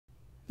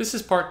This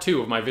is part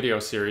 2 of my video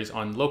series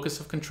on locus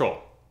of control.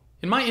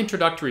 In my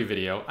introductory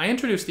video, I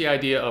introduced the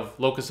idea of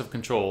locus of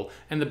control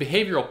and the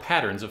behavioral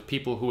patterns of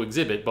people who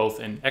exhibit both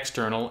an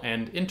external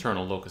and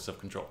internal locus of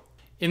control.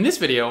 In this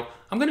video,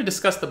 I'm going to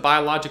discuss the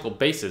biological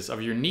basis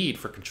of your need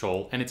for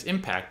control and its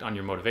impact on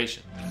your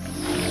motivation.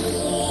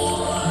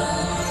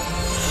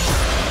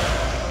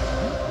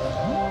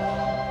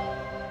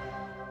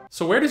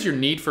 So where does your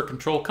need for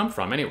control come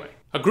from anyway?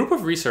 A group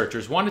of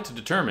researchers wanted to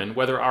determine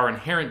whether our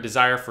inherent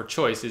desire for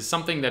choice is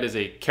something that is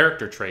a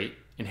character trait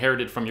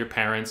inherited from your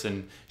parents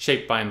and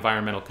shaped by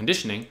environmental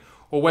conditioning,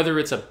 or whether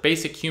it's a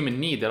basic human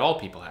need that all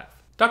people have.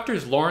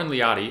 Doctors Lauren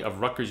Liati of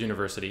Rutgers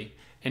University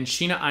and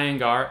Sheena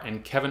Iyengar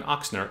and Kevin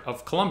Oxner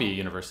of Columbia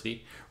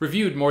University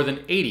reviewed more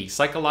than 80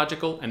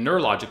 psychological and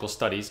neurological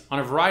studies on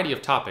a variety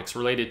of topics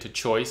related to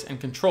choice and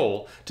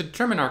control to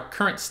determine our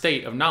current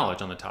state of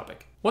knowledge on the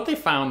topic. What they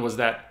found was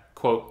that,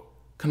 quote,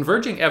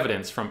 converging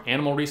evidence from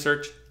animal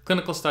research,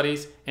 clinical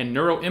studies, and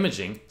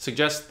neuroimaging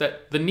suggests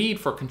that the need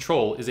for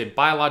control is a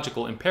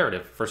biological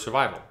imperative for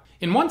survival.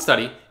 In one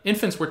study,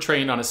 infants were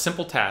trained on a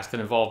simple task that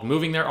involved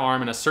moving their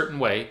arm in a certain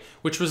way,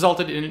 which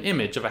resulted in an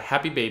image of a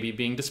happy baby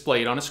being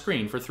displayed on a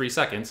screen for 3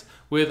 seconds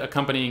with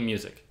accompanying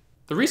music.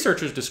 The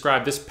researchers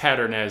described this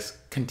pattern as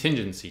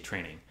contingency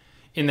training,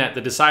 in that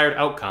the desired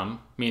outcome,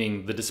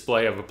 meaning the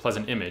display of a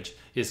pleasant image,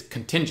 is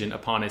contingent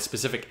upon a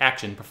specific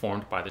action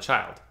performed by the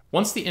child.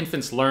 Once the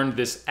infants learned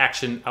this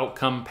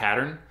action-outcome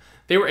pattern,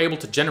 they were able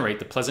to generate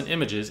the pleasant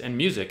images and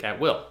music at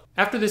will.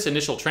 After this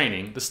initial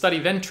training, the study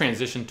then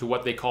transitioned to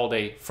what they called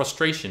a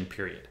frustration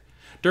period.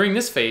 During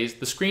this phase,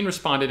 the screen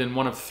responded in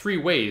one of 3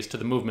 ways to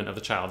the movement of the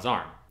child's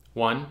arm.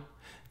 1.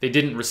 They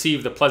didn't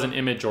receive the pleasant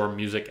image or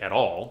music at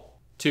all.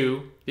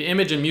 2. The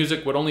image and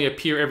music would only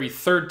appear every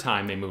 3rd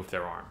time they moved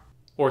their arm.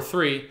 Or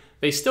 3.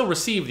 They still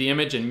received the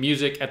image and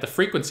music at the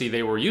frequency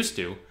they were used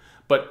to,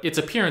 but its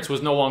appearance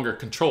was no longer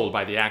controlled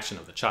by the action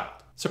of the child.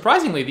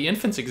 Surprisingly, the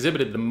infants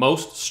exhibited the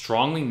most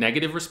strongly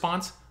negative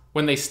response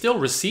when they still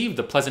received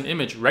the pleasant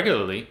image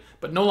regularly,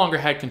 but no longer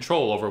had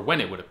control over when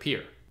it would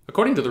appear.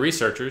 According to the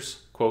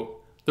researchers,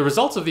 quote, the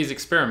results of these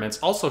experiments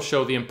also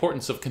show the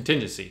importance of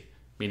contingency,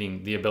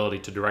 meaning the ability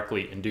to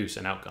directly induce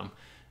an outcome,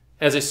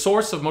 as a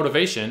source of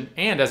motivation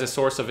and as a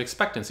source of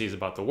expectancies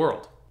about the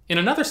world. In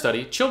another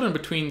study, children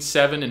between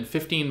 7 and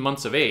 15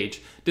 months of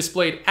age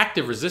displayed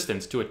active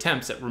resistance to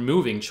attempts at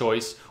removing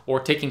choice or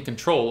taking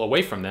control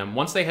away from them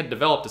once they had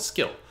developed a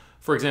skill,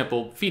 for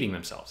example, feeding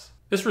themselves.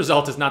 This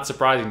result is not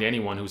surprising to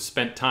anyone who's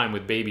spent time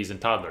with babies and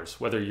toddlers,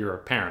 whether you're a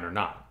parent or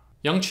not.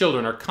 Young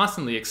children are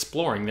constantly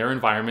exploring their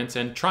environments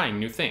and trying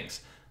new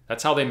things.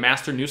 That's how they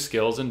master new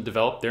skills and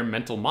develop their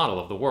mental model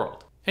of the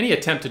world. Any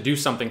attempt to do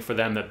something for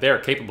them that they're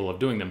capable of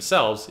doing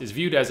themselves is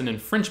viewed as an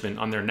infringement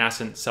on their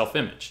nascent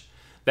self-image.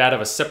 That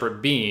of a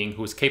separate being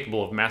who is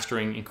capable of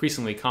mastering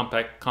increasingly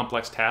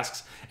complex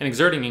tasks and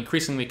exerting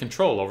increasingly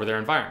control over their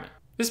environment.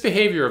 This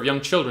behavior of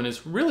young children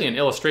is really an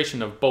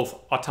illustration of both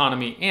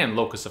autonomy and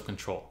locus of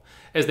control,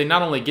 as they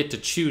not only get to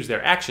choose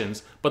their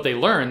actions, but they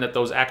learn that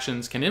those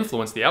actions can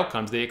influence the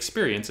outcomes they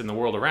experience in the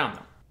world around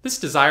them. This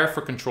desire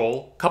for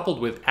control, coupled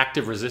with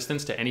active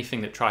resistance to anything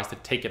that tries to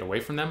take it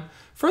away from them,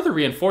 further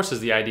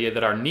reinforces the idea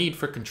that our need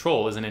for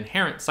control is an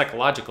inherent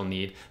psychological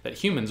need that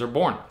humans are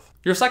born with.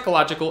 Your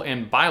psychological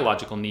and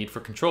biological need for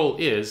control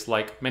is,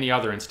 like many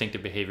other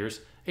instinctive behaviors,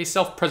 a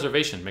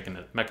self-preservation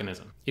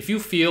mechanism. If you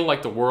feel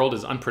like the world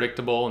is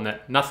unpredictable and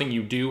that nothing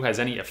you do has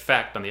any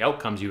effect on the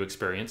outcomes you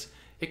experience,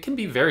 it can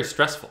be very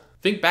stressful.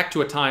 Think back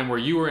to a time where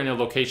you were in a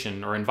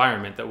location or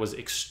environment that was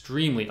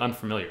extremely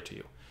unfamiliar to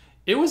you.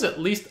 It was at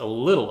least a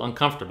little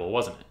uncomfortable,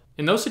 wasn't it?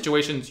 In those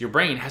situations, your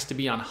brain has to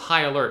be on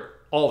high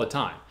alert all the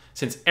time.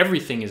 Since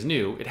everything is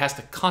new, it has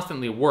to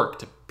constantly work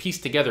to piece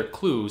together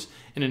clues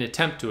in an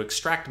attempt to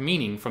extract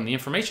meaning from the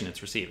information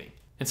it's receiving.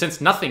 And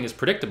since nothing is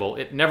predictable,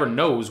 it never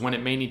knows when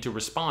it may need to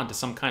respond to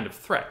some kind of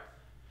threat.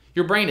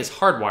 Your brain is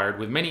hardwired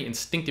with many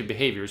instinctive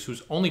behaviors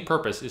whose only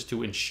purpose is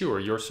to ensure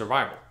your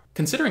survival.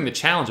 Considering the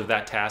challenge of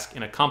that task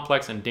in a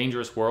complex and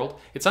dangerous world,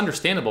 it's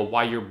understandable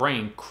why your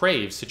brain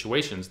craves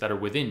situations that are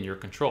within your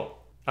control.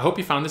 I hope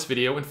you found this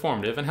video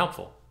informative and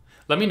helpful.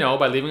 Let me know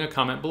by leaving a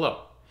comment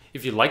below.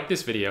 If you liked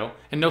this video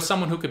and know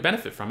someone who could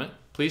benefit from it,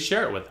 please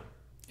share it with them.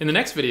 In the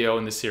next video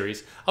in this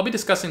series, I'll be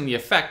discussing the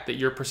effect that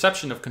your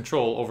perception of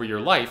control over your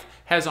life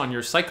has on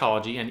your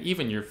psychology and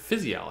even your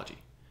physiology.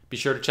 Be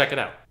sure to check it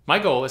out. My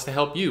goal is to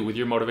help you with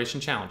your motivation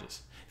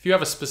challenges. If you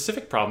have a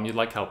specific problem you'd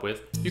like help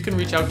with, you can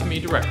reach out to me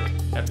directly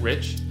at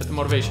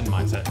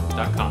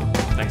rich@themotivationmindset.com.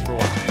 Thanks for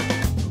watching.